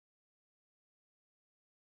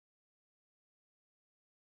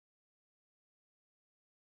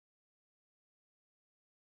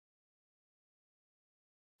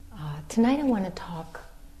Tonight I want to talk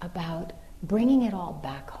about bringing it all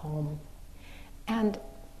back home. And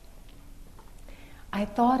I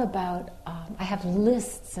thought about, I have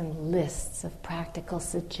lists and lists of practical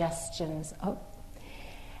suggestions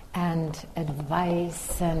and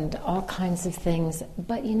advice and all kinds of things.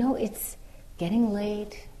 But you know, it's getting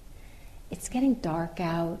late, it's getting dark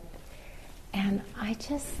out, and I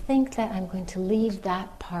just think that I'm going to leave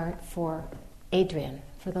that part for Adrian,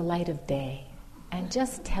 for the light of day, and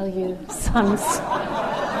just tell you some stories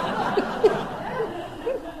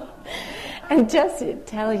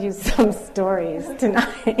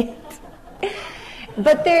tonight.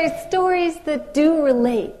 But they're stories that do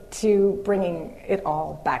relate to bringing it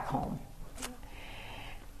all back home.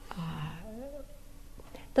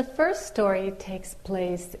 The first story takes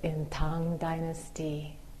place in Tang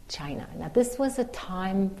Dynasty, China. Now, this was a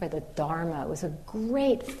time for the Dharma. It was a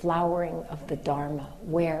great flowering of the Dharma,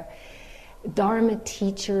 where Dharma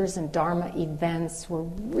teachers and Dharma events were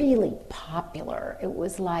really popular. It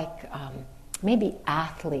was like maybe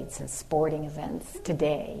athletes and sporting events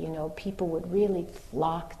today. You know, people would really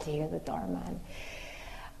flock to hear the Dharma.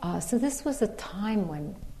 And, so this was a time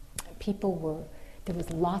when there was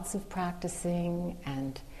lots of practicing,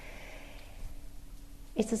 and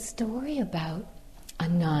it's a story about a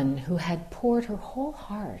nun who had poured her whole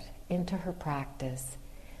heart into her practice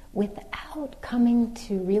without coming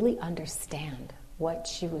to really understand what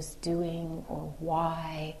she was doing or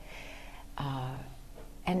why.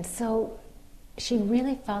 And so she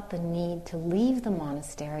really felt the need to leave the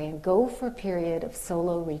monastery and go for a period of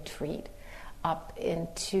solo retreat up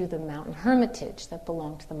into the mountain hermitage that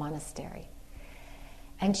belonged to the monastery.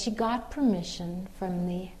 And she got permission from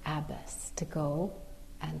the abbess to go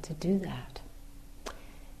and to do that.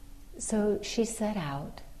 So she set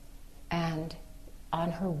out, and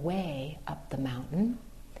on her way up the mountain,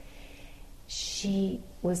 she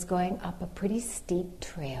was going up a pretty steep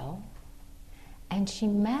trail, and she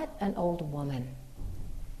met an old woman,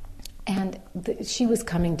 and she was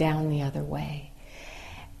coming down the other way.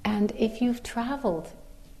 And if you've traveled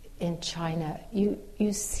in China,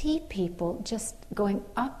 you see people just going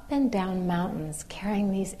up and down mountains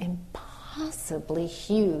carrying these impossibly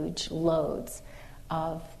huge loads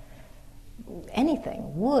of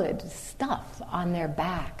anything, wood, stuff on their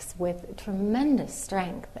backs with tremendous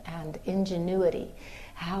strength and ingenuity,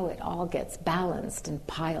 how it all gets balanced and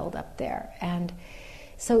piled up there. And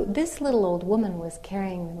so this little old woman was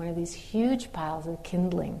carrying one of these huge piles of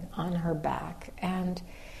kindling on her back. And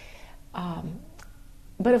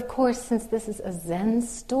but of course, since this is a Zen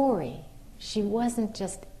story, she wasn't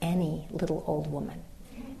just any little old woman.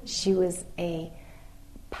 She was a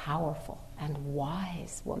powerful and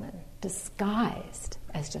wise woman, disguised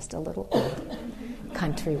as just a little old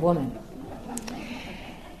country woman.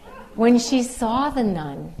 When she saw the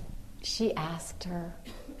nun, she asked her,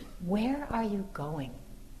 "Where are you going?"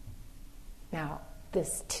 Now,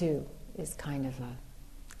 this too is kind of a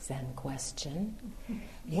Zen question.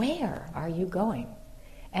 Where are you going?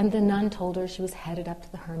 And the nun told her she was headed up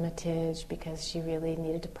to the hermitage because she really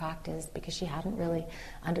needed to practice, because she hadn't really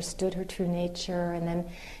understood her true nature. And then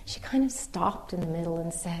she kind of stopped in the middle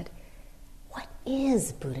and said, "What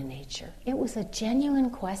is Buddha nature?" It was a genuine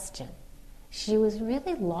question. She was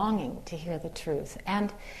really longing to hear the truth.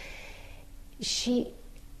 And she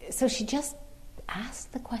just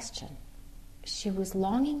asked the question. She was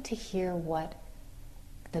longing to hear what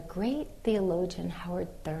the great theologian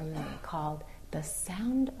Howard Thurman called the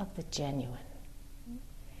sound of the genuine.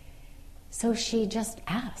 So she just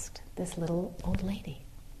asked this little old lady,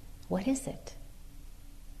 "What is it?"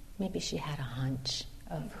 Maybe she had a hunch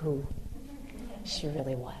of who she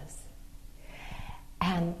really was.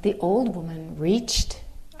 And the old woman reached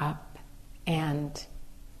up and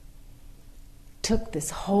took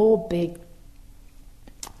this whole big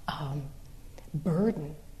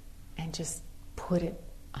burden and just put it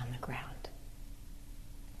on the ground.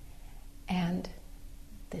 And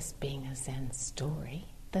this being a Zen story,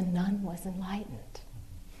 the nun was enlightened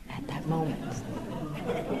at that moment.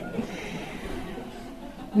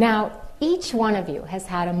 Now, each one of you has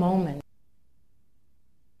had a moment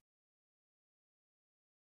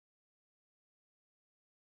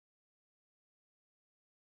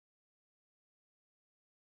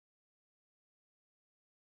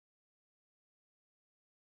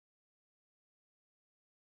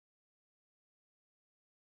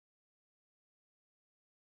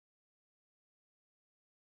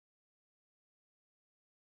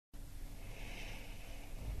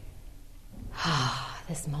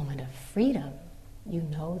this moment of freedom. You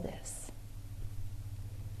know this.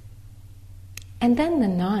 And then the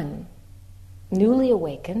nun, newly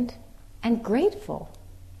awakened and grateful,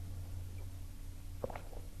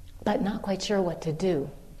 but not quite sure what to do,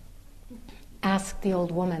 asked the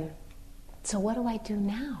old woman, "So what do I do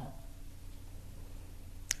now?"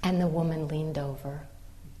 And the woman leaned over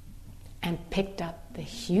and picked up the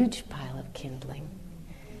huge pile of kindling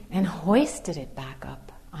and hoisted it back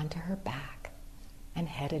up onto her back and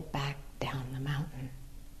headed back down the mountain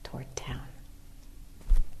toward town.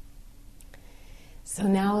 So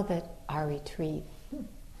now that our retreat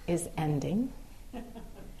is ending,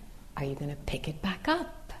 are you going to pick it back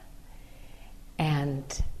up?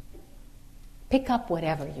 And pick up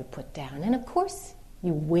whatever you put down. And of course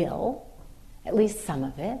you will, at least some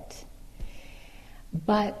of it.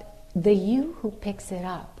 But the you who picks it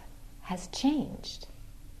up has changed.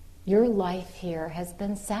 Your life here has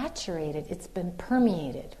been saturated, it's been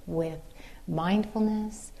permeated with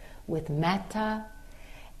mindfulness, with metta,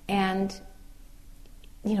 and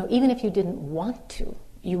even if you didn't want to,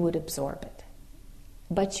 you would absorb it.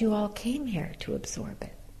 But you all came here to absorb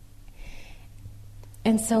it.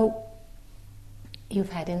 And so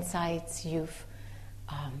you've had insights, you've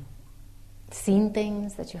seen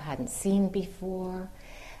things that you hadn't seen before.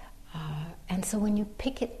 And so when you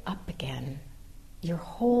pick it up again, your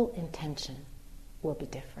whole intention will be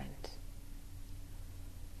different.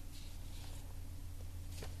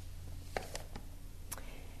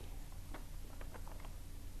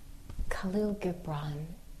 Khalil Gibran,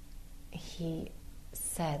 he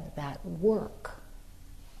said that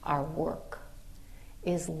our work,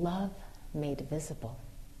 is love made visible.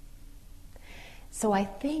 So I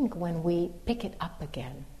think when we pick it up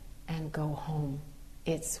again and go home,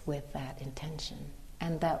 it's with that intention.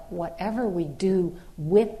 And that whatever we do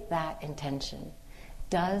with that intention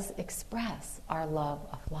does express our love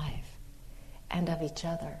of life and of each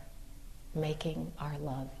other, making our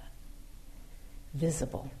love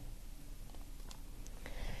visible.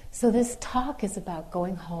 So this talk is about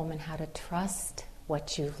going home and how to trust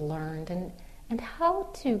what you've learned and how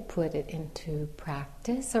to put it into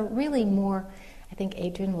practice, or really more, I think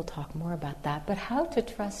Adrian will talk more about that, but how to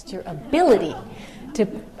trust your ability to...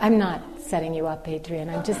 I'm not setting you up, Adrian.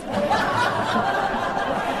 I'm just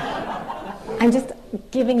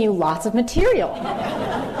giving you lots of material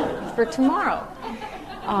for tomorrow.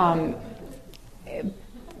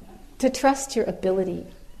 To trust your ability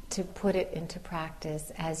to put it into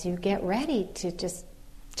practice as you get ready to just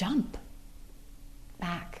jump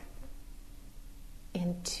back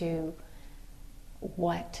into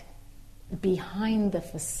what behind the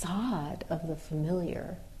facade of the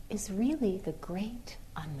familiar is really the great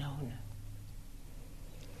unknown.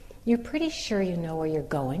 You're pretty sure you know where you're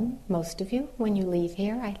going, most of you, when you leave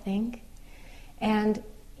here, I think. And,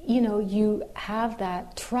 you have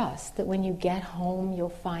that trust that when you get home, you'll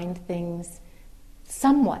find things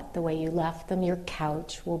somewhat the way you left them. Your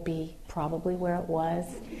couch will be probably where it was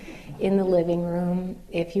in the living room,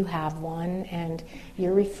 if you have one, and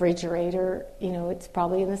your refrigerator, it's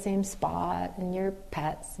probably in the same spot, and your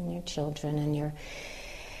pets and your children and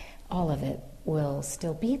all of it will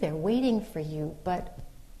still be there waiting for you. But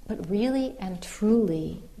really and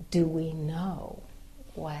truly, do we know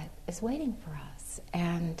what is waiting for us?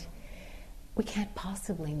 And we can't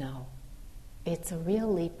possibly know. It's a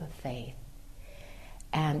real leap of faith.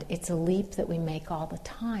 And it's a leap that we make all the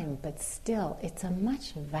time, but still, it's a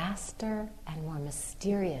much vaster and more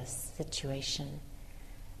mysterious situation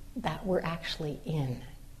that we're actually in.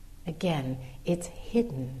 Again, it's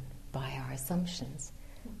hidden by our assumptions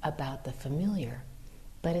about the familiar,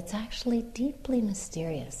 but it's actually deeply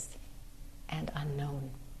mysterious and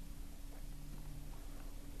unknown.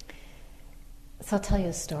 So I'll tell you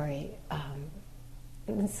a story.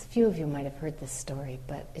 A few of you might have heard this story,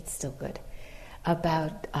 but it's still good,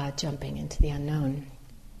 about jumping into the unknown.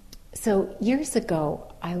 So years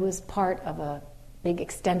ago, I was part of a big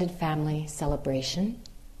extended family celebration,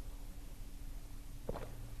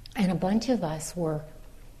 and a bunch of us were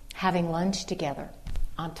having lunch together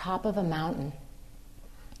on top of a mountain.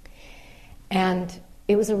 And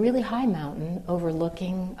it was a really high mountain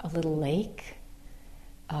overlooking a little lake,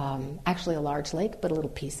 actually a large lake, but a little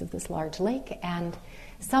piece of this large lake. And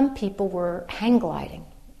some people were hang gliding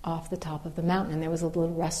off the top of the mountain. And there was a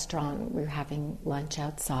little restaurant. We were having lunch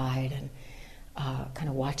outside and kind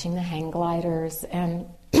of watching the hang gliders, and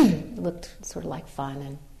it looked sort of like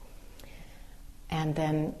fun. And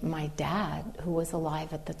then my dad, who was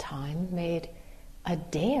alive at the time, made a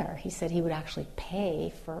dare. He said he would actually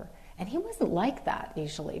pay for, and he wasn't like that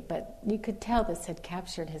usually, but you could tell this had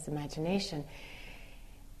captured his imagination,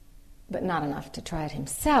 but not enough to try it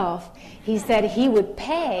himself. He said he would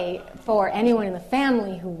pay for anyone in the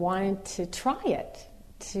family who wanted to try it,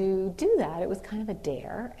 to do that. It was kind of a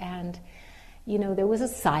dare, and there was a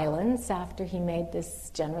silence after he made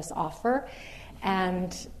this generous offer,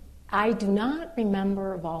 and I do not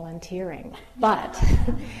remember volunteering, but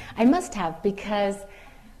I must have, because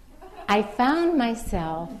I found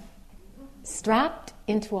myself strapped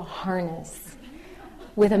into a harness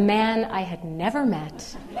with a man I had never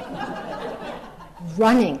met,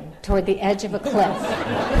 running toward the edge of a cliff.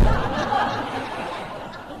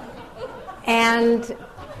 And,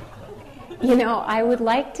 I would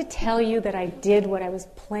like to tell you that I did what I was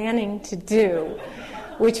planning to do,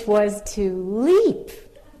 which was to leap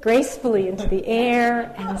gracefully into the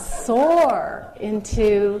air and soar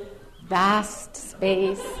into vast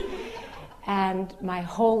space. And my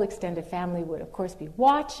whole extended family would, of course, be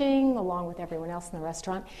watching, along with everyone else in the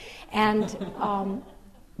restaurant. And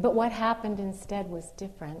but what happened instead was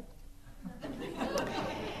different.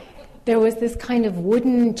 There was this kind of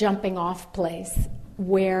wooden jumping off place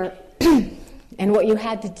where, and what we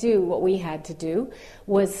had to do,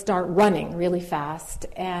 was start running really fast.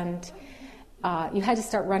 And you had to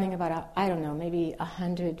start running about, maybe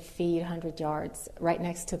 100 feet, 100 yards right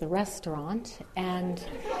next to the restaurant. And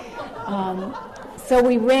so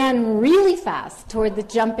we ran really fast toward the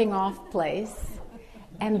jumping off place.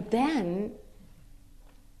 And then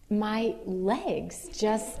my legs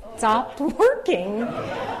just stopped working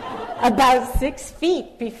about 6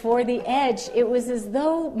 feet before the edge. It was as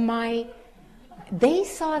though they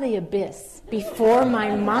saw the abyss before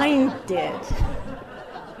my mind did.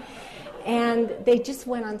 And they just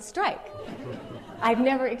went on strike. I've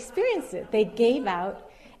never experienced it. They gave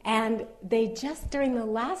out, and they just, during the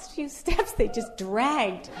last few steps, they just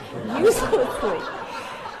dragged uselessly.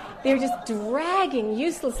 They were just dragging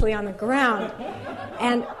uselessly on the ground.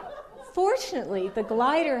 And fortunately, the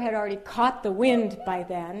glider had already caught the wind by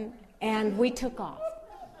then, and we took off.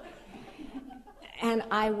 And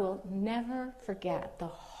I will never forget the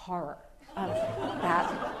horror of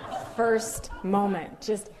that first moment,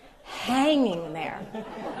 just hanging there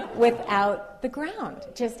without the ground,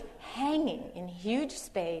 just hanging in huge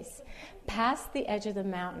space past the edge of the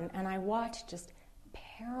mountain. And I watched, just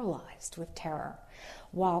paralyzed with terror,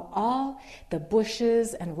 while all the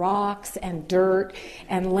bushes and rocks and dirt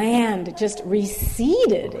and land just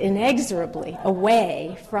receded inexorably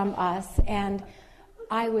away from us. And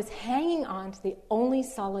I was hanging on to the only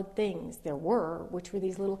solid things there were, which were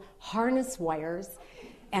these little harness wires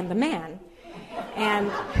and the man.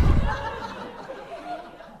 And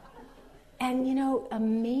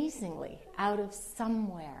amazingly, out of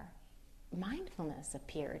somewhere, mindfulness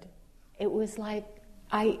appeared. It was like,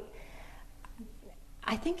 I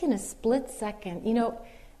think in a split second,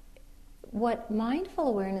 what mindful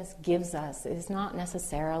awareness gives us is not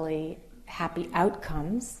necessarily happy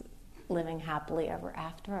outcomes, living happily ever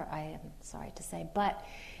after, I am sorry to say, but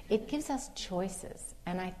it gives us choices.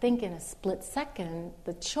 And I think in a split second,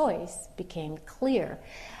 the choice became clear.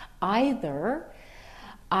 Either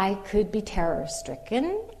I could be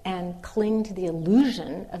terror-stricken and cling to the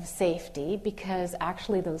illusion of safety, because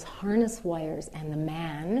actually those harness wires and the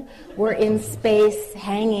man were in space,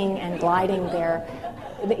 hanging and gliding there,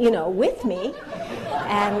 with me.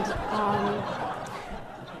 And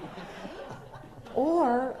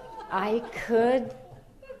or I could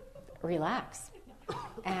relax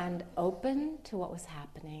and open to what was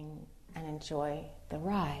happening and enjoy the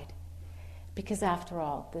ride. Because after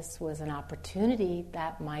all, this was an opportunity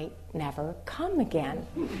that might never come again.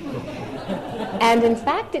 And in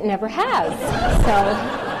fact, it never has. So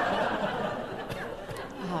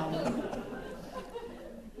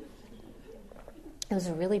it was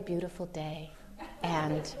a really beautiful day.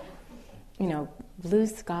 And, blue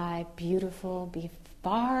sky, beautiful,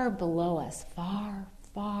 far below us, far,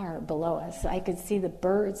 far below us. I could see the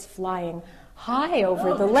birds flying high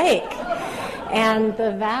over the lake. And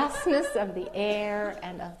the vastness of the air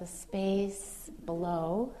and of the space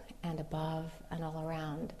below and above and all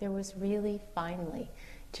around. There was really finally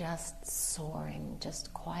just soaring,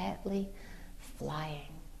 just quietly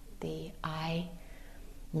flying. The I,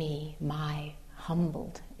 me, my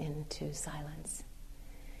humbled into silence.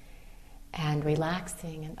 And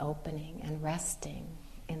relaxing and opening and resting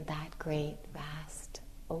in that great, vast,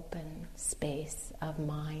 open space of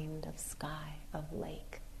mind, of sky, of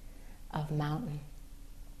lake, of mountain.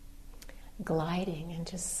 Gliding and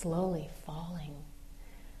just slowly falling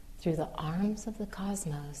through the arms of the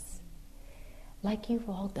cosmos, like you've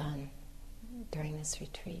all done during this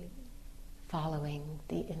retreat, following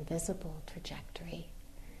the invisible trajectory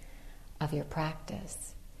of your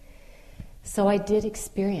practice. So I did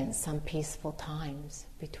experience some peaceful times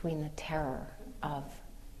between the terror of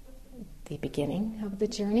the beginning of the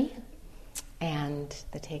journey and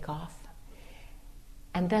the takeoff.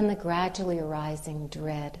 and then the gradually arising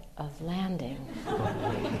dread of landing,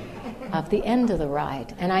 of the end of the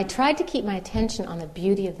ride. And I tried to keep my attention on the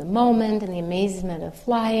beauty of the moment and the amazement of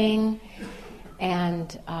flying,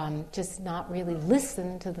 and just not really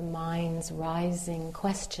listen to the mind's rising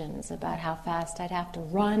questions about how fast I'd have to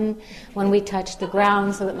run when we touched the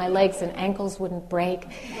ground so that my legs and ankles wouldn't break.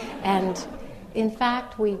 And in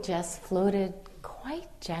fact, we just floated quite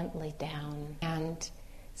gently down. And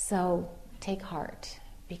so take heart,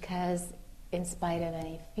 because in spite of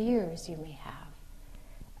any fears you may have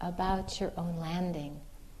about your own landing,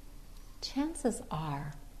 chances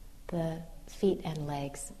are the feet and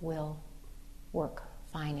legs will work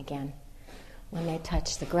fine again when they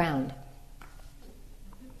touch the ground.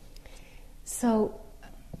 So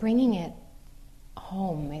bringing it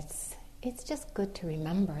home, it's just good to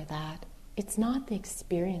remember that it's not the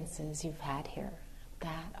experiences you've had here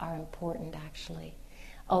that are important, actually,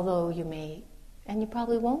 although you may, and you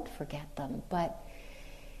probably won't forget them, but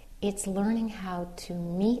it's learning how to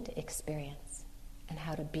meet experience and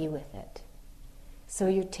how to be with it. So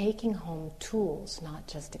you're taking home tools, not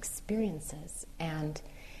just experiences. And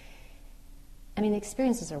I mean,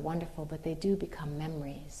 experiences are wonderful, but they do become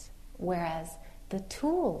memories. Whereas the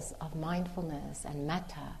tools of mindfulness and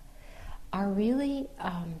metta are really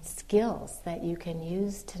skills that you can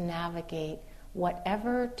use to navigate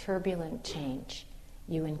whatever turbulent change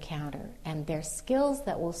you encounter. And they're skills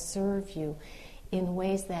that will serve you in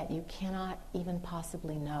ways that you cannot even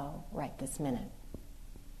possibly know right this minute.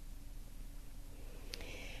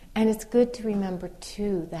 And it's good to remember,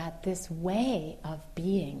 too, that this way of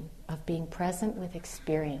being present with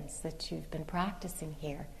experience that you've been practicing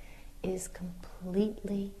here is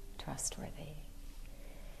completely trustworthy.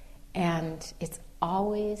 And it's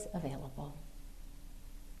always available.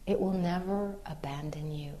 It will never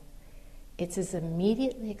abandon you. It's as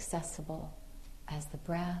immediately accessible as the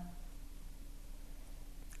breath,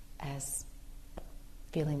 as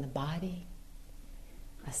feeling the body,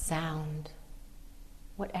 a sound,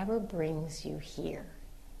 whatever brings you here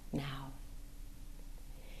now.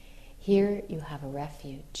 Here you have a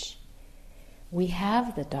refuge. We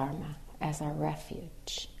have the Dharma as our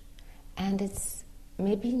refuge. And it's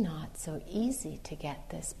maybe not so easy to get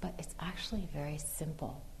this, but it's actually very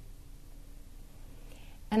simple.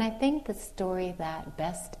 And I think the story that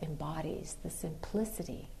best embodies the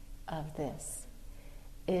simplicity of this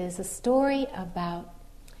is a story about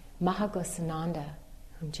Mahagosananda,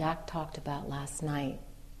 whom Jack talked about last night,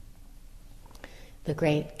 the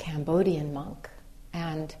great Cambodian monk.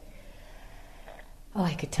 And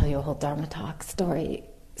I could tell you a whole Dharma talk story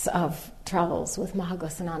of travels with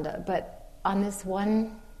Mahagosananda, but on this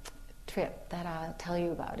one trip that I'll tell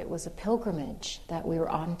you about, it was a pilgrimage that we were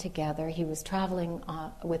on together. He was traveling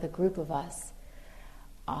with a group of us,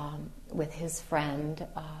 with his friend,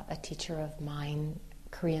 a teacher of mine,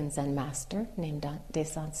 Korean Zen master named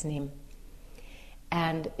Daesan Snim.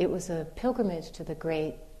 And it was a pilgrimage to the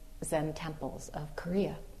great Zen temples of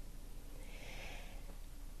Korea.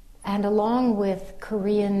 And along with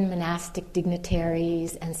Korean monastic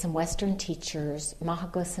dignitaries and some Western teachers,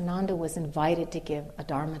 Mahagosananda was invited to give a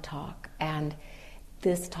Dharma talk. And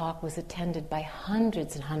this talk was attended by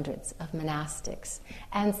hundreds and hundreds of monastics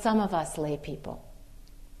and some of us lay people.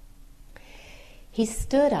 He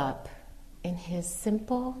stood up in his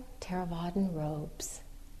simple Theravadan robes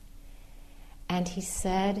and he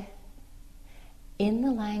said, in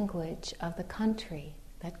the language of the country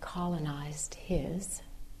that colonized his,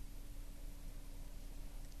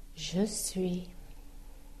 Je suis,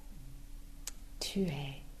 tu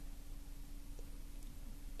es,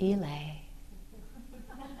 il est,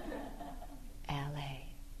 elle est.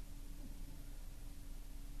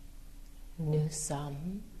 Nous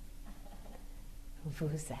sommes,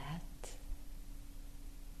 vous êtes,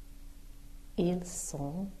 ils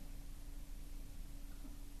sont,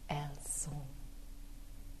 elles sont.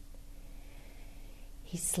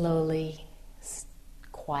 He slowly,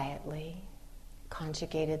 quietly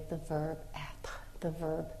conjugated the verb être, the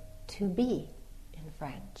verb to be in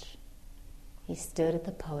French. He stood at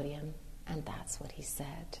the podium and that's what he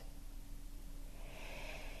said.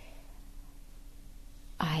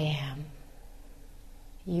 I am,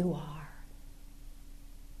 you are,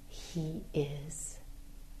 he is,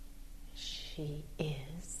 she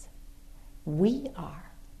is, we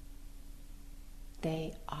are,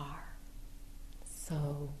 they are.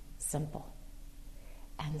 So simple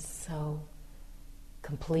and so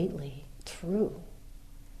completely true.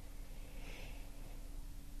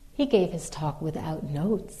 He gave his talk without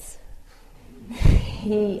notes.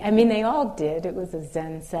 They all did. It was a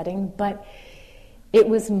Zen setting, but it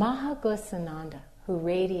was Mahagosananda who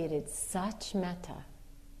radiated such metta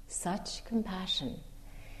such compassion.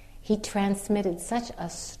 He transmitted such a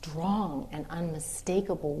strong and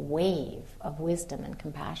unmistakable wave of wisdom and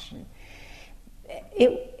compassion.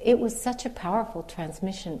 It was such a powerful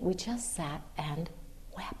transmission. We just sat and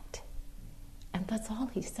wept. And that's all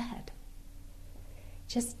he said.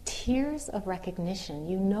 Just tears of recognition.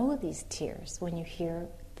 You know these tears when you hear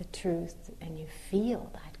the truth and you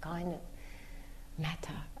feel that kind of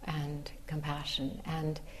metta and compassion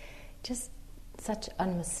and just such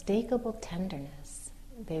unmistakable tenderness.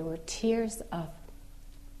 They were tears of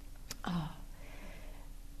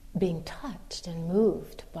being touched and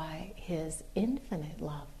moved by his infinite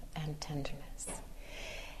love and tenderness.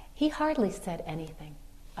 He hardly said anything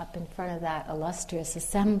up in front of that illustrious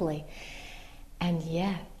assembly, and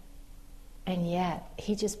yet,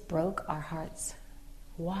 he just broke our hearts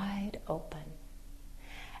wide open.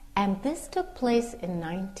 And this took place in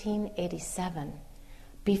 1987,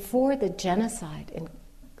 before the genocide in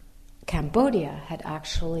Cambodia had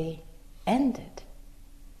actually ended.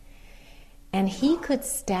 And he could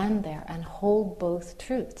stand there and hold both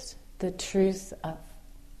truths, the truth of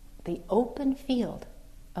the open field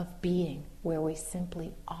of being where we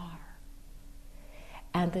simply are,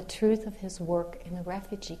 and the truth of his work in the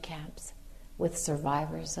refugee camps with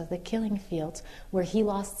survivors of the killing fields, where he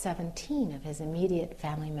lost 17 of his immediate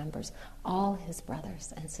family members, all his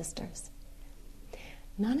brothers and sisters.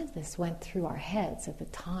 None of this went through our heads at the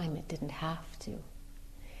time. It didn't have to.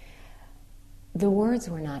 The words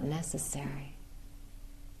were not necessary.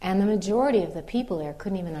 And the majority of the people there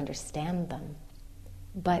couldn't even understand them.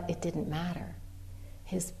 But it didn't matter.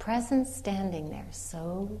 His presence standing there,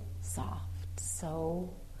 so soft,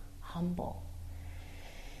 so humble,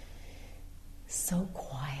 so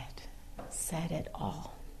quiet, said it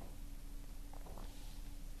all.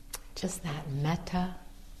 Just that metta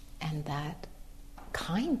and that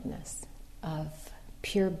kindness of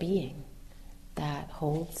pure being that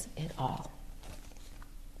holds it all.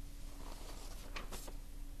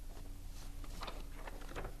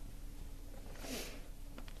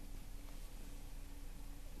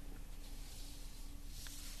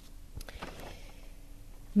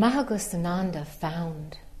 Mahagosananda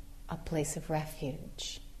found a place of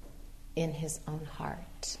refuge in his own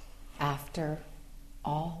heart after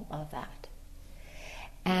all of that.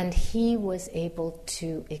 And he was able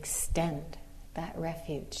to extend that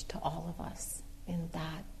refuge to all of us in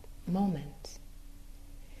that moment.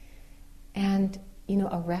 And,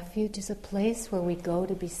 a refuge is a place where we go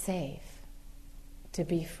to be safe, to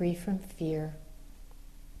be free from fear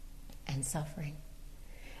and suffering.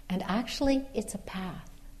 And actually, it's a path.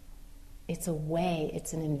 It's a way,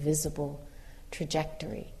 it's an invisible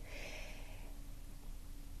trajectory.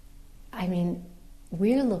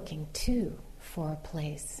 We're looking too for a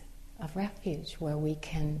place of refuge where we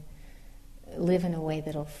can live in a way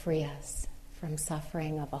that'll free us from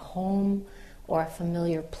suffering of a home or a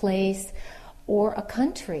familiar place or a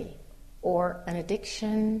country or an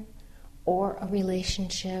addiction or a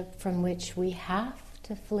relationship from which we have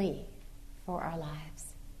to flee for our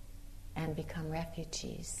lives and become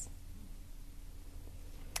refugees.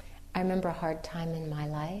 I remember a hard time in my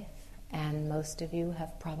life, and most of you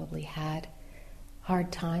have probably had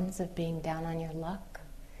hard times of being down on your luck.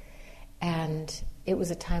 And it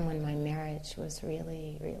was a time when my marriage was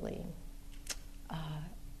really, really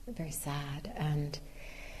very sad. And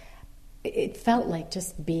it felt like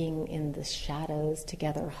just being in the shadows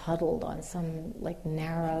together, huddled on some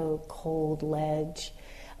narrow, cold ledge,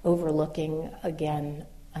 overlooking, again,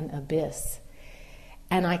 an abyss.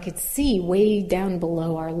 And I could see way down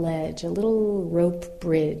below our ledge a little rope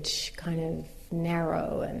bridge, kind of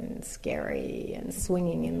narrow and scary and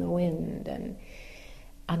swinging in the wind. And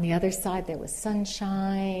on the other side there was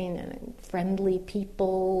sunshine and friendly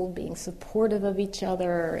people being supportive of each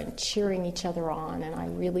other and cheering each other on. And I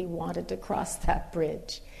really wanted to cross that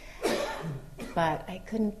bridge. But I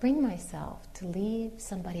couldn't bring myself to leave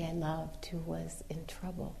somebody I loved who was in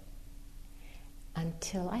trouble,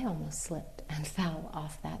 until I almost slipped and fell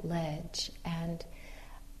off that ledge. And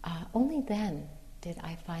only then did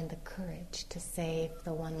I find the courage to save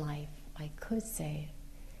the one life I could save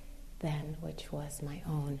then, which was my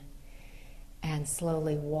own, and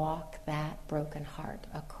slowly walk that broken heart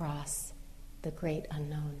across the great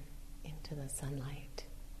unknown into the sunlight.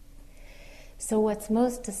 So what's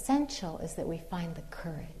most essential is that we find the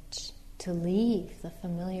courage to leave the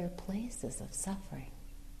familiar places of suffering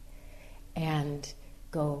and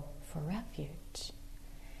go for refuge,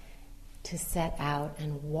 to set out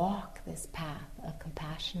and walk this path of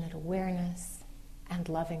compassionate awareness and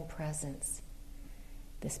loving presence,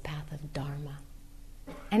 this path of Dharma.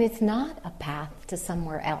 And it's not a path to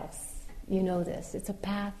somewhere else. You know this. It's a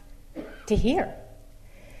path to here.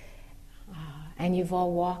 And you've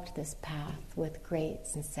all walked this path with great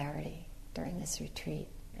sincerity during this retreat,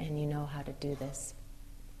 and you know how to do this.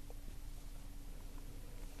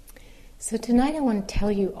 So tonight I want to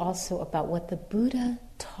tell you also about what the Buddha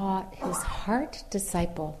taught his heart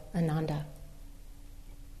disciple, Ananda.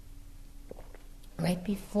 Right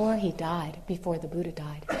before he died, before the Buddha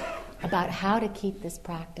died, about how to keep this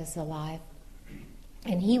practice alive.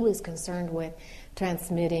 And he was concerned with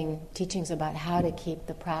transmitting teachings about how to keep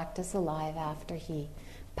the practice alive after he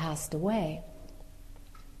passed away.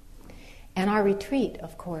 And our retreat,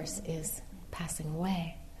 of course, is passing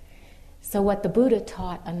away. So what the Buddha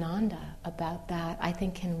taught Ananda about that, I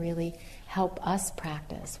think, can really help us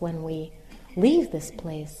practice when we leave this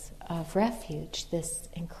place of refuge, this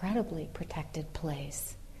incredibly protected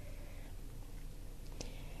place.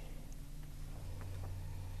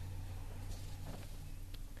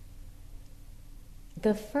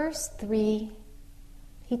 The first three,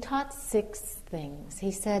 he taught 6 things.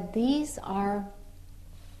 He said these are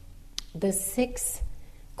the 6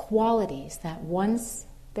 qualities that once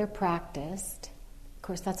they're practiced, of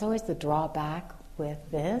course that's always the drawback with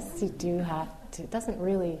this, you do have to, it doesn't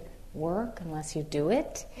really work unless you do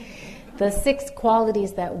it. The 6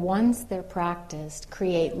 qualities that once they're practiced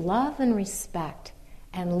create love and respect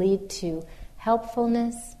and lead to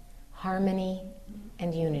helpfulness, harmony,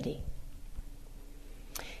 and unity.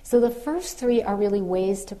 So the first 3 are really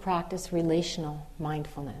ways to practice relational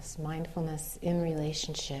mindfulness, mindfulness in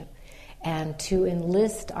relationship, and to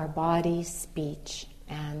enlist our body, speech,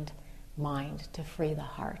 and mind to free the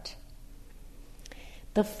heart.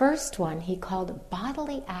 The first one he called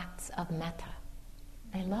bodily acts of metta.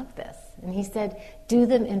 I love this. And he said, do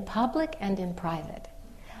them in public and in private.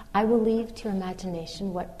 I will leave to your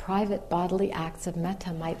imagination what private bodily acts of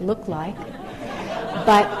metta might look like.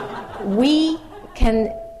 But we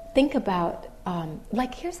can think about,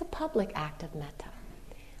 like here's a public act of metta.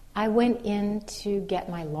 I went in to get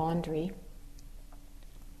my laundry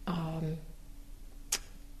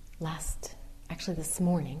this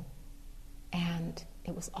morning, and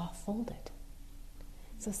it was all folded.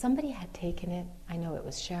 So somebody had taken it, I know it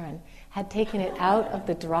was Sharon, had taken it out of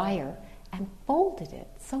the dryer and folded it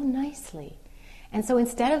so nicely. And so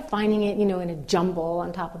instead of finding it, in a jumble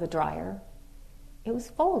on top of the dryer, it was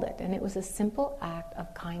folded, and it was a simple act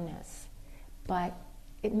of kindness, but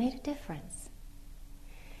it made a difference.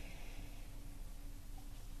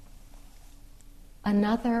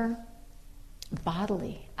 Another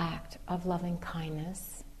bodily act of loving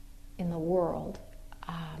kindness in the world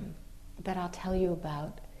that I'll tell you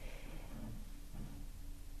about.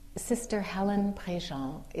 Sister Helen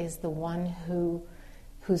Préjean is the one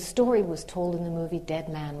whose story was told in the movie Dead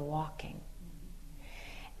Man Walking.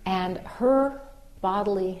 And her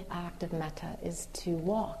bodily act of metta is to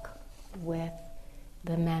walk with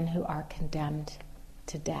the men who are condemned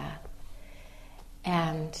to death.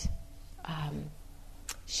 And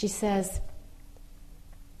she says,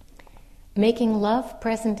 making love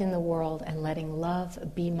present in the world and letting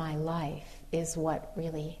love be my life is what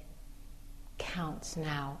really counts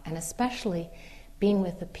now, and especially being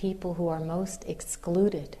with the people who are most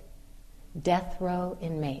excluded, death row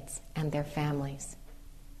inmates and their families.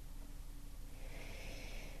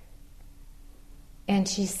 And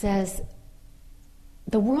she says,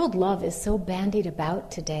 the world love is so bandied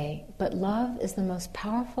about today, but love is the most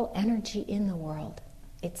powerful energy in the world.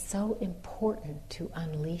 It's so important to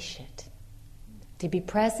unleash it, to be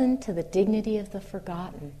present to the dignity of the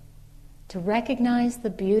forgotten, to recognize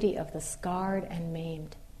the beauty of the scarred and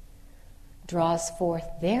maimed, draws forth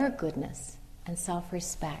their goodness and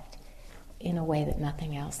self-respect in a way that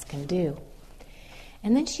nothing else can do.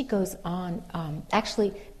 And then she goes on,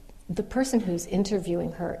 actually, the person who's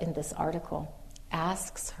interviewing her in this article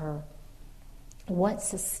asks her, what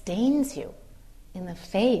sustains you in the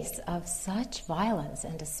face of such violence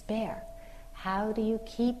and despair? How do you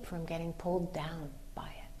keep from getting pulled down by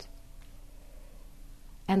it?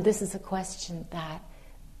 And this is a question that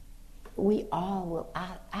we all will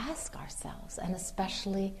ask ourselves, and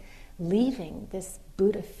especially leaving this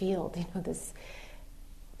Buddha field, this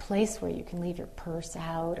place where you can leave your purse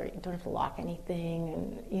out or you don't have to lock anything,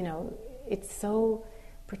 and it's so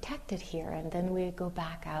protected here, and then we go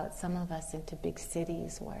back out, some of us, into big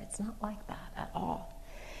cities where it's not like that at all.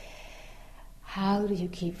 How do you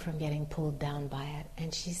keep from getting pulled down by it?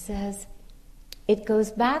 And she says, it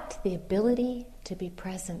goes back to the ability to be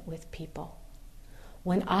present with people.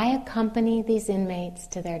 When I accompany these inmates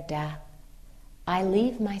to their death, I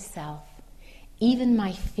leave myself, even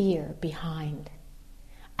my fear, behind.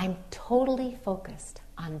 I'm totally focused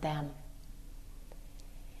on them.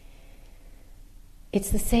 It's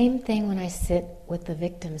the same thing when I sit with the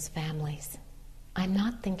victims' families. I'm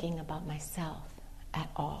not thinking about myself at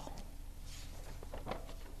all.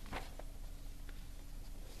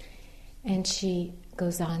 And she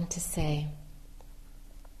goes on to say,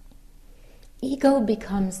 ego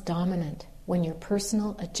becomes dominant when your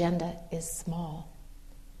personal agenda is small.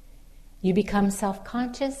 You become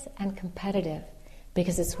self-conscious and competitive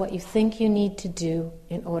because it's what you think you need to do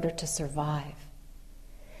in order to survive.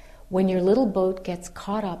 When your little boat gets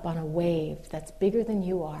caught up on a wave that's bigger than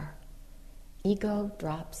you are, ego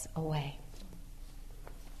drops away.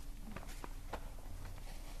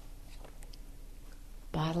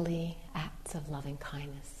 Bodily acts of loving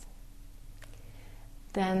kindness.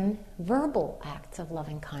 Then verbal acts of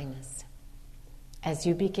loving kindness. As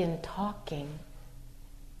you begin talking,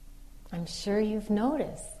 I'm sure you've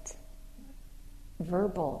noticed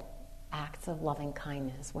verbal acts of loving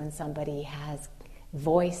kindness when somebody has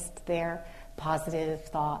voiced their positive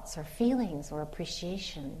thoughts or feelings or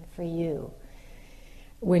appreciation for you,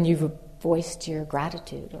 when you've voiced your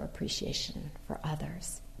gratitude or appreciation for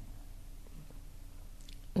others.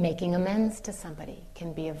 Making amends to somebody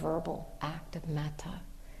can be a verbal act of metta.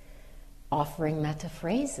 Offering metta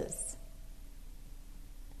phrases.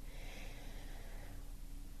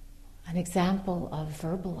 An example of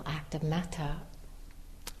verbal act of metta.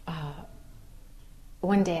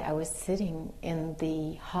 One day I was sitting in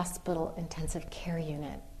the hospital intensive care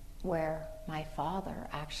unit where my father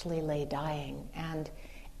actually lay dying, and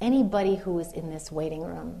anybody who was in this waiting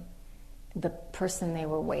room, the person they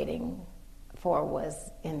were waiting for was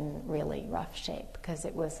in really rough shape because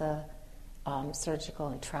it was a surgical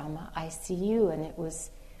and trauma ICU, and it was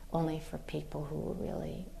only for people who were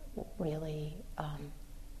really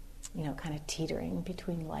kind of teetering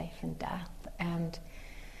between life and death. And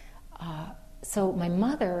so my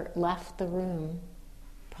mother left the room,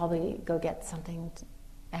 probably go get something,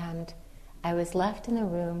 and I was left in the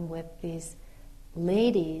room with these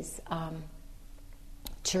ladies,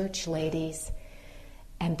 church ladies,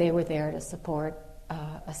 and they were there to support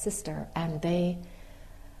a sister, and they,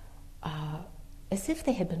 as if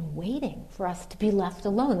they had been waiting for us to be left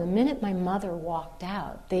alone. The minute my mother walked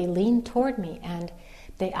out, they leaned toward me and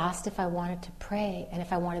they asked if I wanted to pray and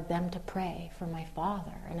if I wanted them to pray for my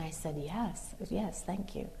father. And I said, yes,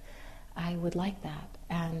 thank you. I would like that.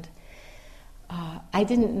 And I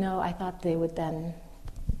didn't know, I thought they would then,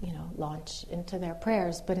 launch into their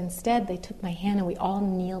prayers, but instead they took my hand and we all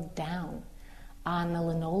kneeled down on the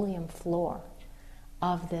linoleum floor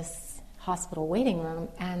of this hospital waiting room,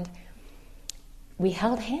 and we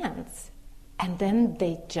held hands, and then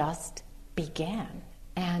they just began,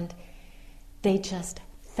 and they just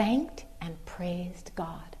thanked and praised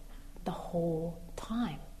God the whole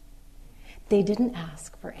time. They didn't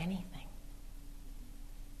ask for anything.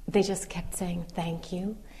 They just kept saying thank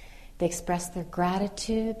you. They expressed their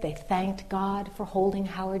gratitude. They thanked God for holding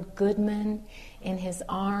Howard Goodman in his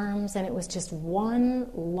arms, and it was just one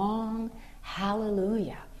long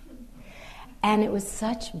hallelujah. And it was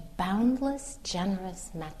such boundless, generous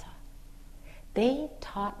metta. They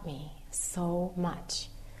taught me so much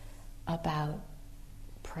about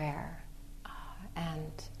prayer,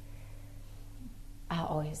 and I'll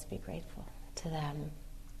always be grateful to them.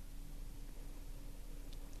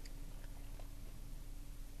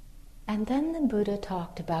 And then the Buddha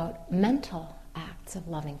talked about mental acts of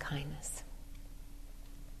loving kindness.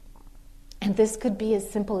 And this could be as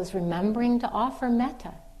simple as remembering to offer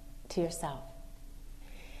metta to yourself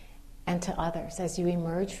and to others as you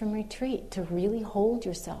emerge from retreat, to really hold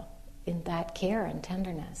yourself in that care and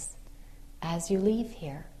tenderness as you leave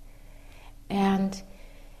here. And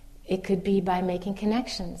it could be by making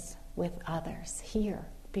connections with others here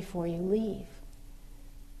before you leave,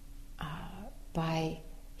 by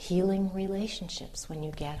healing relationships when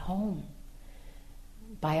you get home,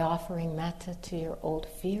 by offering metta to your old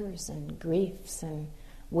fears and griefs and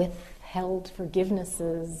withheld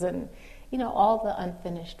forgivenesses and, all the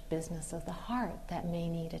unfinished business of the heart that may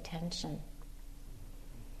need attention.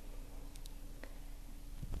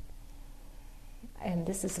 And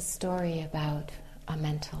this is a story about a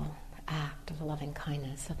mental act of loving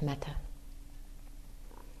kindness, of metta.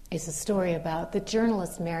 It's a story about the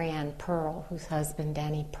journalist Marianne Pearl, whose husband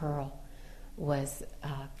Danny Pearl was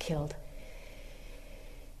killed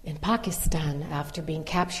in Pakistan after being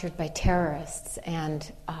captured by terrorists.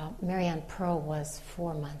 And Marianne Pearl was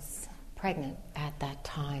 4 months pregnant at that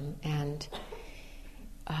time. And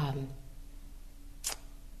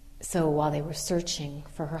so while they were searching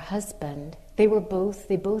for her husband, they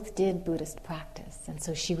both did Buddhist practice. And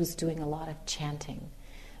so she was doing a lot of chanting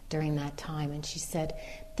during that time. And she said,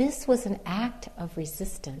 this was an act of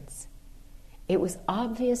resistance. it was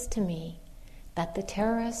obvious to me that the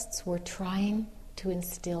terrorists were trying to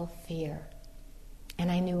instill fear.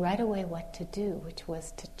 And I knew right away what to do, which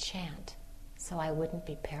was to chant, so I wouldn't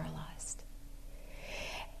be paralyzed.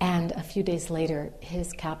 And a few days later,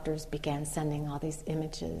 his captors began sending all these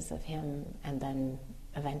images of him, and then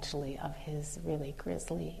eventually of his really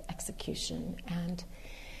grisly execution. And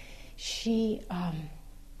she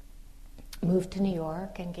moved to New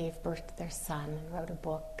York and gave birth to their son and wrote a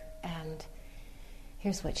book. And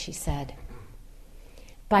here's what she said.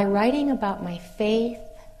 By writing about my faith,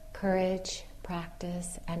 courage,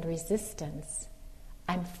 practice, and resistance,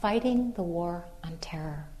 I'm fighting the war on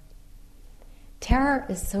terror. Terror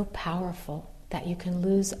is so powerful that you can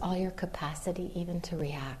lose all your capacity even to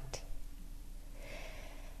react.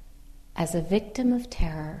 As a victim of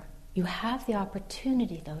terror, you have the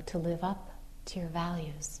opportunity, though, to live up to your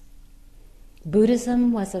values.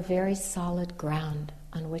 Buddhism was a very solid ground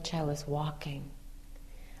on which I was walking.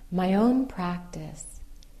 My own practice,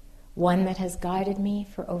 one that has guided me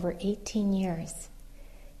for over 18 years,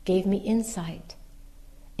 gave me insight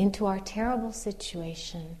into our terrible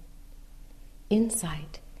situation,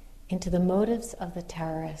 insight into the motives of the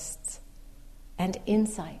terrorists, and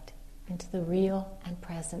insight into the real and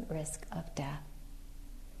present risk of death.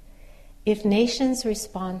 If nations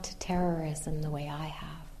respond to terrorism the way I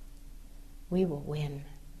have, we will win.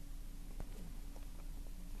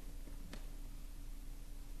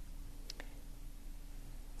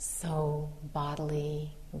 So,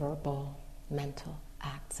 bodily, verbal, mental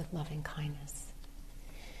acts of loving kindness.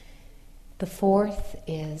 The fourth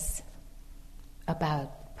is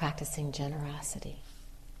about practicing generosity,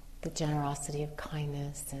 the generosity of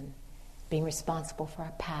kindness and being responsible for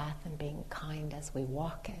our path and being kind as we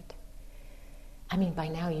walk it. I mean, by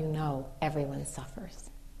now you know everyone suffers.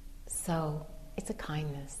 So it's a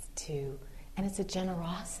kindness and it's a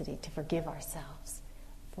generosity to forgive ourselves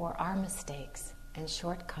for our mistakes and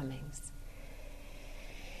shortcomings.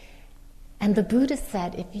 And the Buddha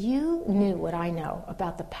said, if you knew what I know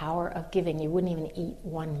about the power of giving, you wouldn't even eat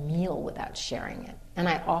one meal without sharing it. And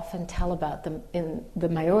I often tell about them in the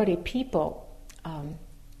minority people.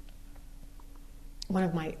 One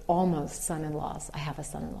of my almost son-in-laws, I have a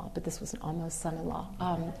son-in-law, but this was an almost son-in-law,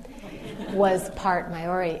 was part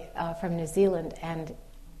Maori from New Zealand. And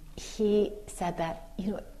he said that,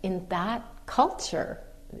 in that culture,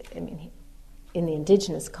 in the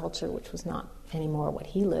indigenous culture, which was not anymore what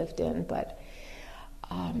he lived in, but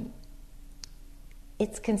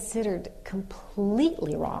it's considered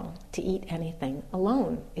completely wrong to eat anything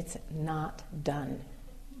alone. It's not done.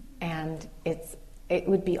 And it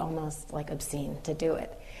would be almost like obscene to do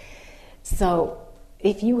it. So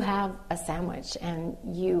if you have a sandwich and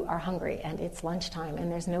you are hungry and it's lunchtime and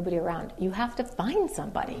there's nobody around, you have to find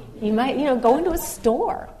somebody. You might, go into a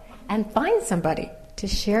store and find somebody to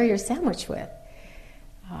share your sandwich with.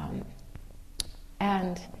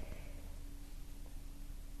 And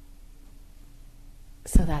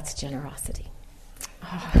so that's generosity.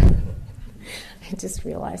 I just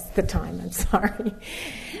realized the time, I'm sorry.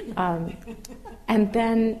 And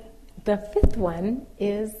then the fifth one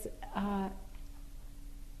is,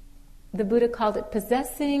 the Buddha called it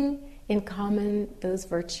possessing in common those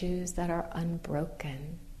virtues that are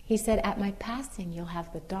unbroken. He said, at my passing, you'll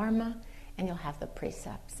have the Dharma and you'll have the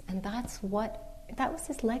precepts. And that was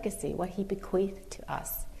his legacy, what he bequeathed to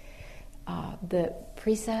us. The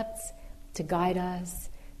precepts to guide us,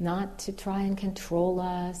 not to try and control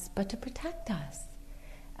us, but to protect us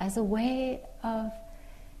as a way of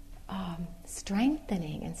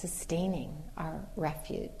strengthening and sustaining our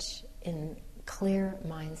refuge in clear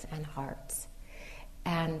minds and hearts.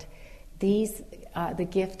 And these, the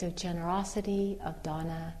gift of generosity, of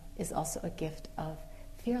dana, is also a gift of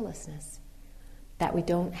fearlessness. That we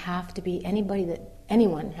don't have to be anybody that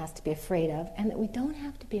anyone has to be afraid of, and that we don't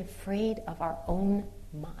have to be afraid of our own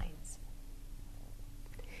minds.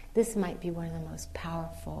 This might be one of the most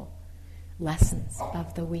powerful lessons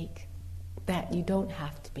of the week, that you don't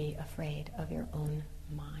have to be afraid of your own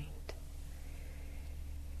mind.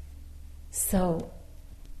 So,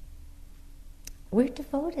 we're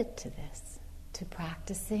devoted to this, to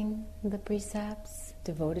practicing the precepts,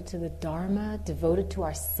 devoted to the Dharma, devoted to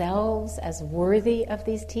ourselves as worthy of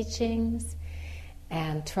these teachings,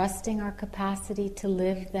 and trusting our capacity to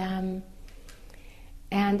live them.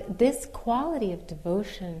 And this quality of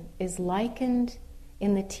devotion is likened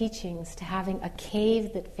in the teachings to having a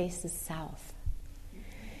cave that faces south.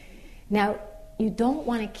 Now, you don't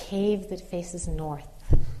want a cave that faces north.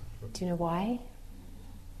 Do you know why?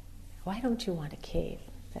 Why don't you want a cave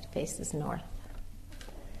that faces north?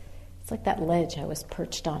 It's like that ledge I was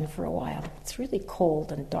perched on for a while. It's really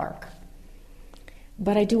cold and dark.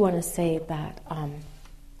 But I do want to say that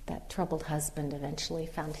that troubled husband eventually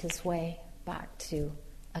found his way back to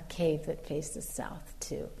a cave that faces south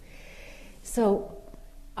too. So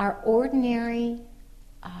our ordinary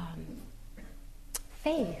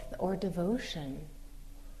faith or devotion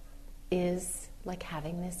is like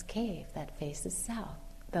having this cave that faces south.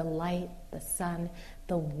 The light, the sun,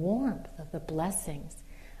 the warmth of the blessings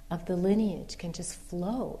of the lineage can just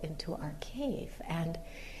flow into our cave. And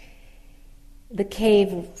the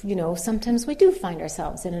cave, sometimes we do find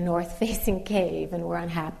ourselves in a north-facing cave and we're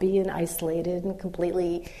unhappy and isolated and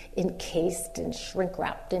completely encased and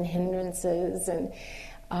shrink-wrapped in hindrances and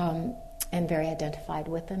very identified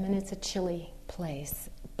with them, and it's a chilly place.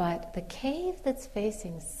 But the cave that's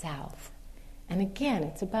facing south, and again,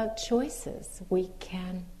 it's about choices. We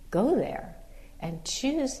can go there and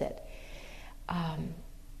choose it.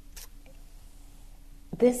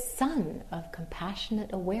 This sun of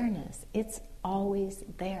compassionate awareness, it's always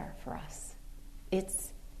there for us.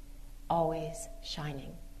 It's always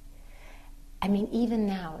shining. I mean, even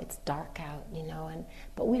now it's dark out,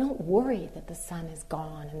 but we don't worry that the sun is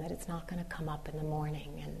gone and that it's not going to come up in the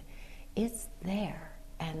morning. And it's there,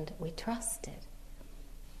 and we trust it.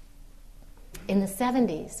 In the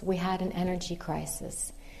 70s, we had an energy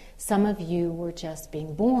crisis. Some of you were just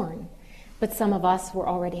being born, but some of us were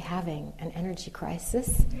already having an energy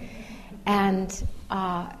crisis. And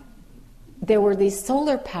there were these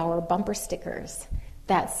solar power bumper stickers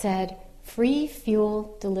that said, "Free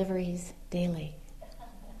fuel deliveries daily."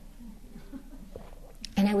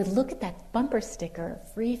 And I would look at that bumper sticker,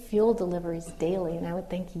 "Free fuel deliveries daily," and I would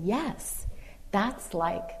think, yes, that's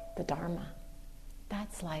like the Dharma.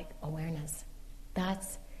 That's like awareness.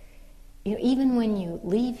 That's, even when you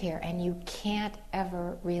leave here, and you can't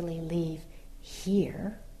ever really leave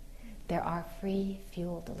here, there are free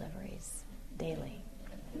fuel deliveries daily.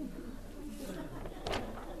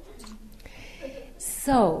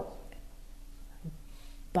 So,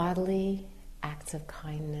 bodily acts of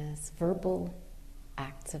kindness, verbal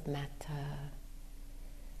acts of metta,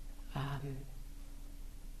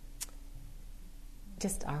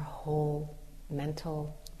 just our whole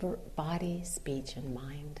mental body, speech, and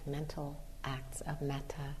mind, mental acts of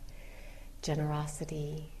metta,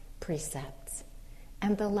 generosity, precepts.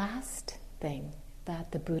 And the last thing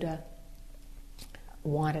that the Buddha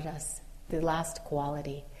wanted us, the last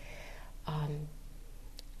quality,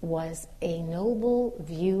 was a noble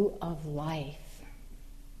view of life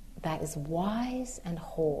that is wise and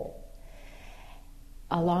whole,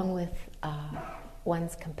 along with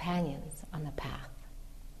one's companions on the path.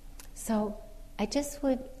 So I just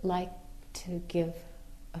would like to give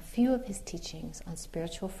a few of his teachings on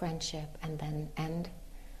spiritual friendship and then end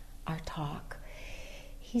our talk.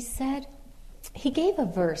 He gave a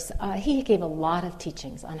verse, he gave a lot of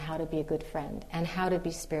teachings on how to be a good friend and how to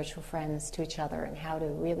be spiritual friends to each other and how to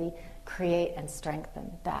really create and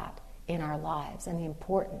strengthen that in our lives and the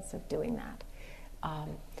importance of doing that.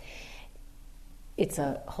 It's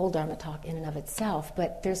a whole Dharma talk in and of itself,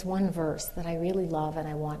 but there's one verse that I really love and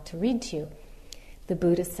I want to read to you. The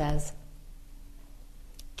Buddha says,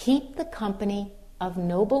 "Keep the company of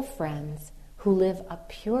noble friends who live a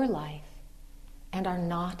pure life and are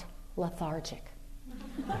not lethargic."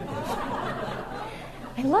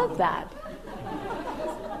 I love that.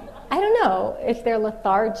 I don't know if they're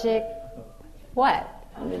lethargic, what?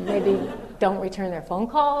 Maybe don't return their phone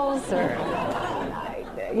calls or,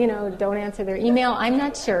 don't answer their email. I'm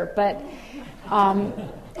not sure, but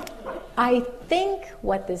I think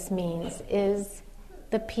what this means is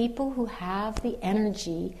the people who have the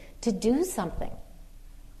energy to do something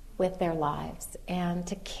with their lives and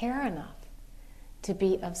to care enough to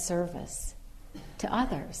be of service to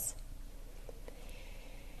others.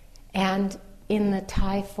 And in the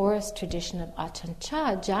Thai forest tradition of Ajahn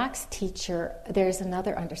Chah, Jack's teacher, there's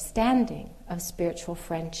another understanding of spiritual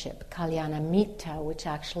friendship, Kalyana Mita, which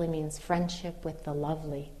actually means friendship with the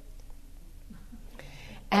lovely.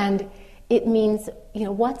 And it means,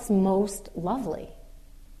 what's most lovely?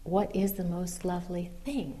 What is the most lovely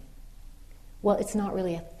thing? Well, it's not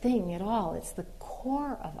really a thing at all. It's the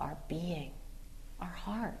core of our being, our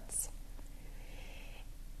hearts.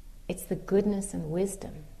 It's the goodness and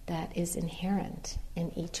wisdom that is inherent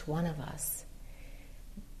in each one of us.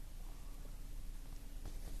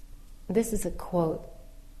 This is a quote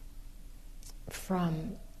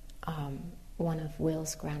from one of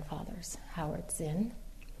Will's grandfathers, Howard Zinn.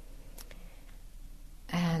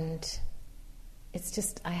 And it's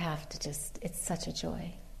such a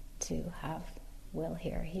joy to have Will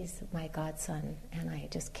here. He's my godson, and I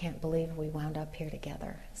just can't believe we wound up here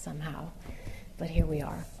together somehow. But here we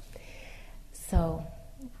are. So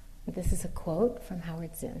This is a quote from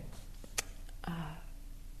Howard Zinn.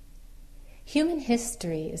 Human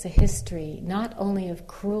history is a history not only of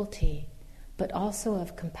cruelty, but also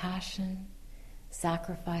of compassion,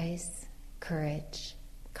 sacrifice, courage,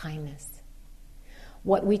 kindness.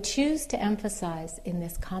 What we choose to emphasize in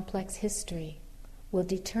this complex history will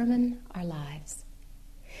determine our lives.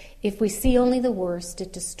 If we see only the worst,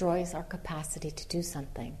 it destroys our capacity to do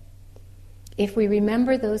something. If we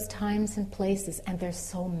remember those times and places, and there's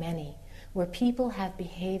so many, where people have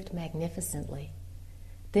behaved magnificently,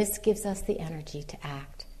 this gives us the energy to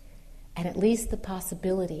act, and at least the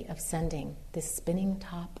possibility of sending this spinning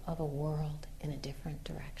top of a world in a different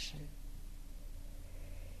direction.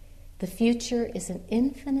 The future is an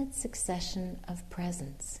infinite succession of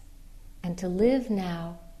presents, and to live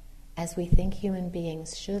now as we think human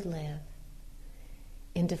beings should live,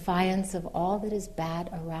 in defiance of all that is bad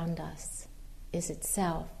around us, is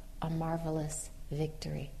itself a marvelous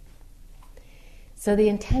victory. So the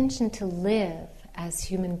intention to live as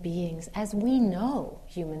human beings, as we know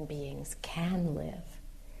human beings can live,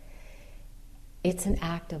 it's an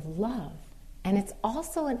act of love, and it's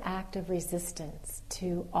also an act of resistance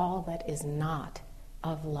to all that is not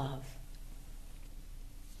of love.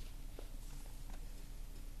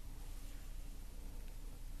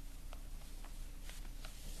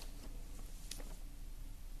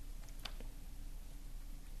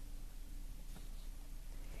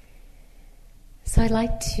 So I'd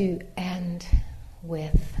like to end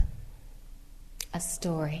with a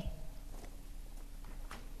story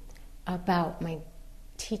about my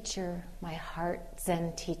teacher, my heart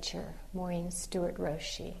Zen teacher, Maureen Stewart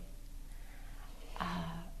Roshi,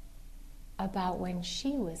 about when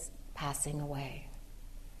she was passing away.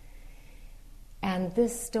 And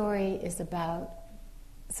this story is about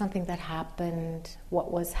something that happened,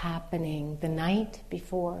 what was happening the night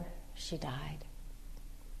before she died.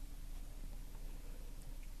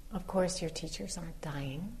 Of course, your teachers aren't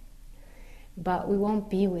dying, but we won't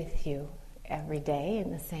be with you every day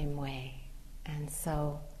in the same way. And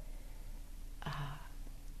so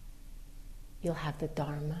you'll have the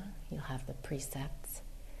Dharma, you'll have the precepts.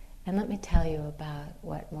 And let me tell you about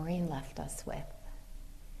what Maureen left us with.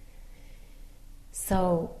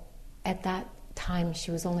 So at that time,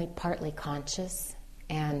 she was only partly conscious,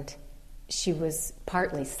 and she was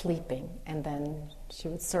partly sleeping, and then she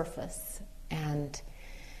would surface. And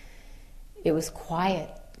it was quiet,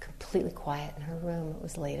 completely quiet in her room. It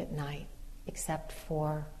was late at night, except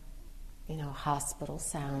for, hospital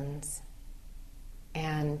sounds.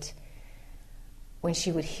 And when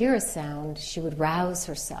she would hear a sound, she would rouse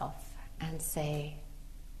herself and say,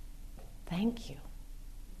 "Thank you."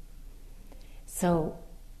 So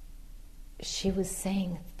she was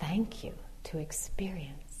saying thank you to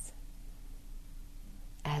experience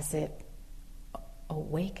as it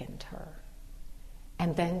awakened her.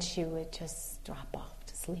 And then she would just drop off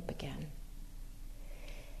to sleep again.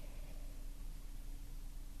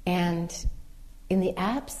 And in the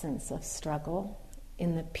absence of struggle,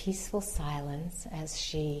 in the peaceful silence as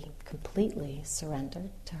she completely surrendered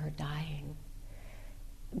to her dying,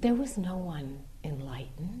 there was no one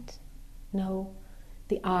enlightened. No,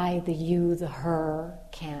 the I, the you, the her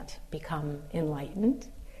can't become enlightened.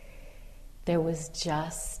 There was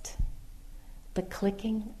just the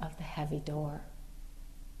clicking of the heavy door.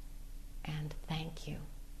 And thank you.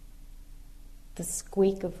 The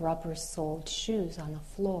squeak of rubber-soled shoes on the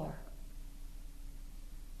floor.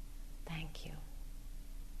 Thank you.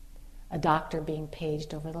 A doctor being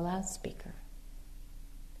paged over the loudspeaker.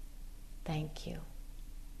 Thank you.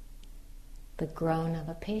 The groan of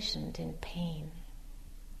a patient in pain.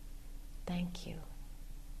 Thank you.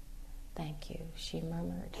 Thank you, she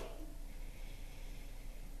murmured.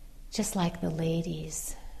 Just like the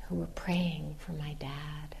ladies who were praying for my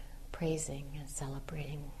dad, praising and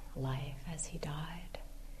celebrating life as he died.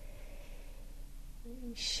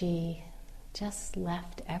 She just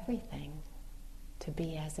left everything to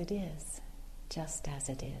be as it is, just as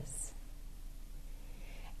it is.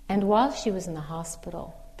 And while she was in the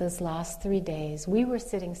hospital, those last 3 days, we were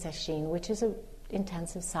sitting sesshin, which is an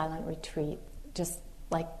intensive silent retreat, just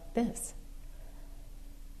like this.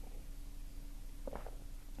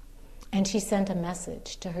 And she sent a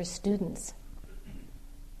message to her students,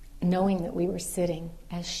 knowing that we were sitting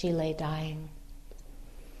as she lay dying.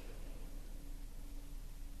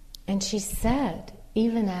 And she said,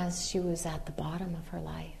 even as she was at the bottom of her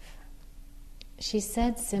life, she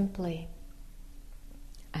said simply,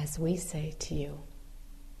 as we say to you,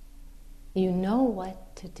 you know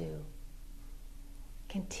what to do.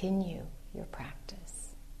 Continue your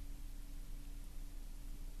practice.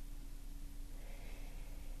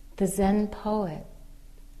 The Zen poet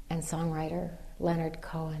And songwriter Leonard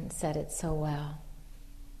Cohen said it so well.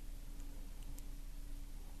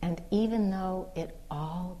 And even though it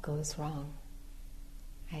all goes wrong,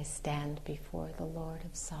 I stand before the Lord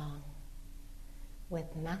of Song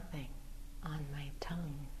with nothing on my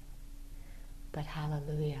tongue but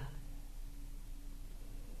hallelujah.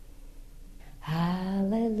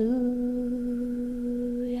 Hallelujah,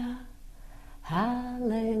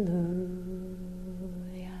 hallelujah,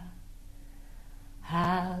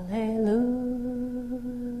 hallelujah,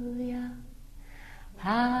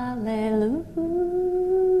 hallelujah.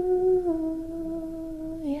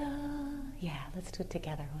 Yeah, let's do it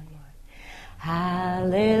together one more.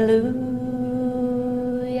 Hallelujah,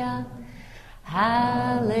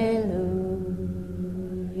 hallelujah,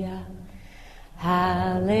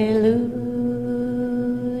 hallelujah,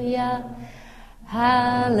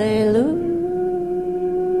 hallelujah.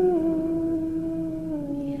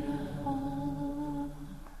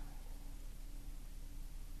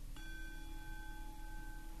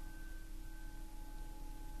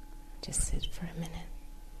 Just sit for a minute.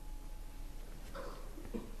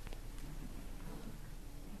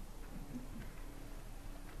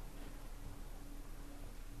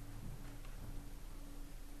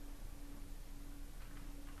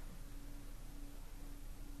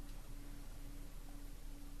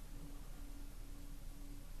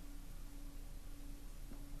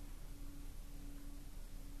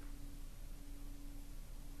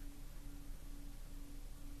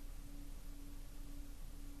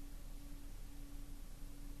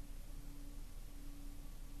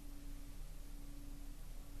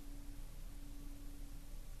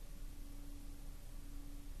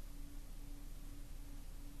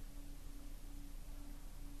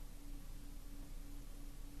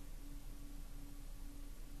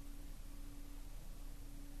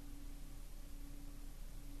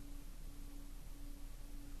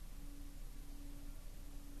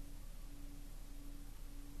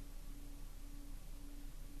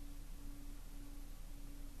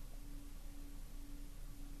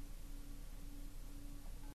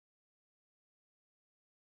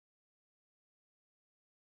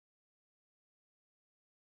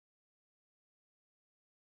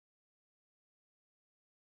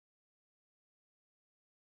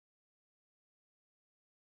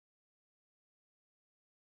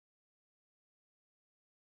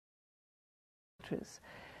 Truths.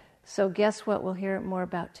 So guess what we'll hear more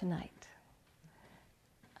about tonight?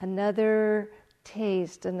 Another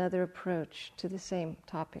taste, another approach to the same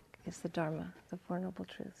topic is the Dharma, the Four Noble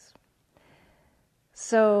Truths.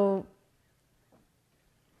 So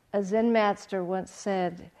a Zen master once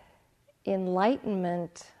said,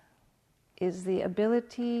 enlightenment is the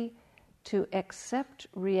ability to accept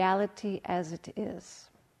reality as it is.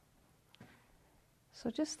 So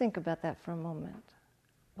just think about that for a moment.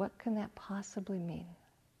 What can that possibly mean?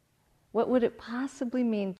 What would it possibly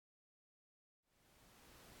mean?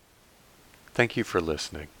 Thank you for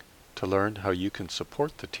listening. To learn how you can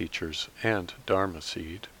support the teachers and Dharma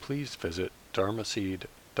Seed, please visit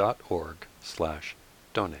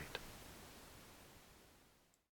dharmaseed.org/donate.